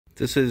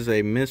This is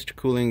a mist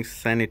cooling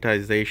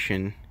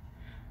sanitization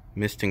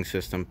misting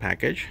system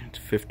package. It's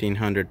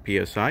 1500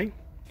 PSI.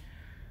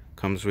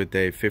 Comes with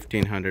a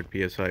 1500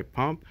 PSI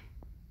pump,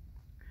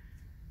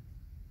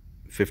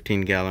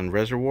 15-gallon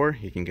reservoir.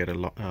 You can get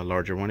a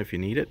larger one if you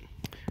need it.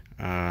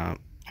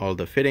 All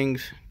the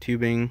fittings,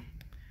 tubing,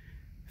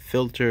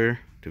 filter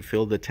to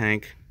fill the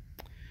tank,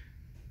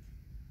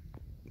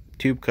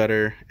 tube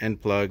cutter,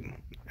 end plug,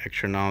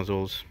 extra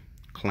nozzles,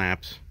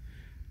 clamps,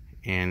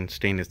 and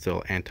stainless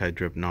steel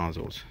anti-drip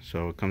nozzles.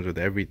 So it comes with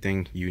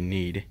everything you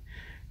need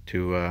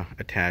to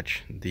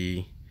attach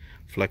the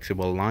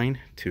flexible line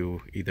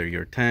to either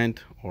your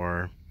tent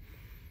or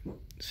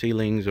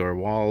ceilings or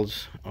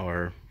walls,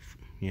 or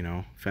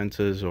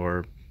fences,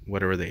 or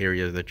whatever the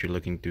areas that you're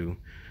looking to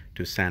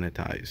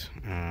sanitize.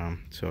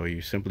 So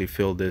you simply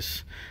fill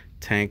this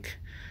tank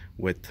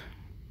with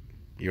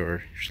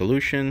your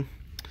solution,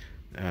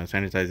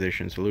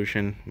 sanitization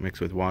solution,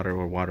 mixed with water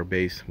or water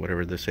based,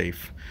 whatever the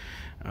safe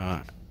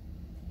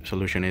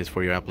solution is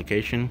for your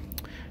application.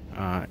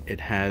 It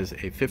has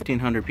a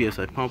 1500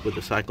 PSI pump with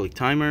a cyclic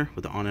timer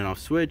with the on and off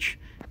switch.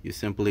 You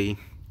simply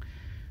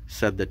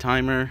set the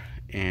timer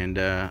and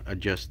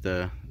adjust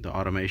the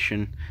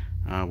automation,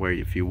 where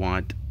if you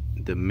want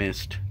the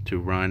mist to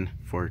run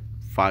for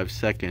 5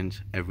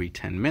 seconds every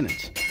 10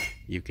 minutes,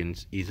 you can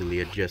easily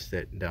adjust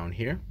it down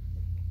here.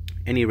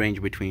 Any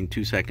range between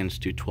 2 seconds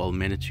to 12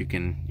 minutes, you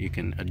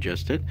can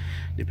adjust it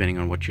depending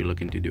on what you're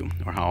looking to do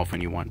or how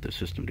often you want the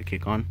system to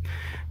kick on.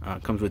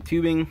 Comes with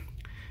tubing,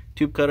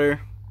 tube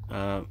cutter,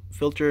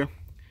 filter,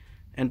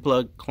 end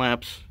plug,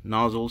 clamps,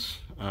 nozzles,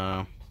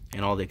 and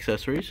all the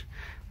accessories.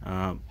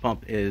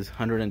 Pump is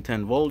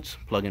 110 volts,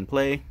 plug and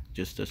play,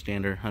 just a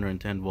standard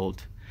 110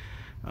 volt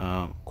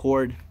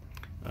cord.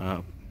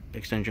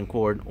 Extension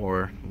cord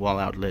or wall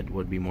outlet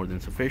would be more than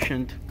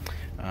sufficient.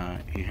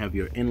 You have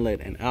your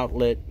inlet and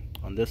outlet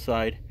on this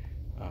side.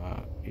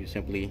 You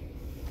simply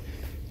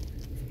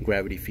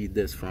gravity feed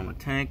this from a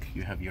tank.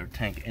 You have your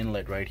tank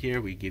inlet right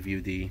here. We give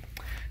you the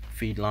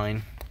feed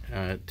line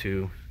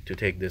to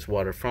take this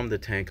water from the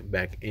tank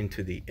back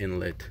into the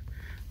inlet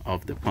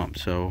of the pump.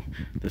 So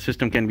the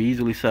system can be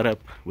easily set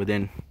up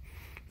within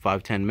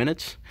 5-10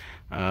 minutes.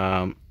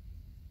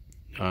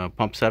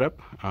 Pump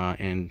setup,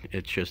 and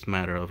it's just a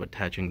matter of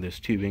attaching this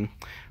tubing,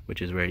 which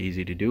is very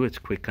easy to do. It's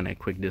quick connect,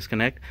 quick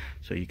disconnect,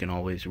 so you can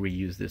always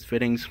reuse these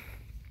fittings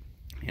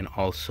and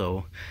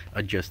also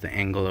adjust the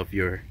angle of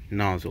your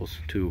nozzles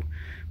to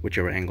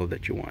whichever angle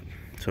that you want.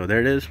 So there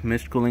it is,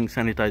 mist cooling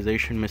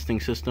sanitization misting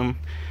system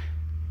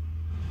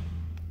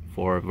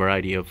for a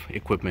variety of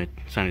equipment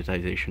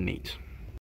sanitization needs.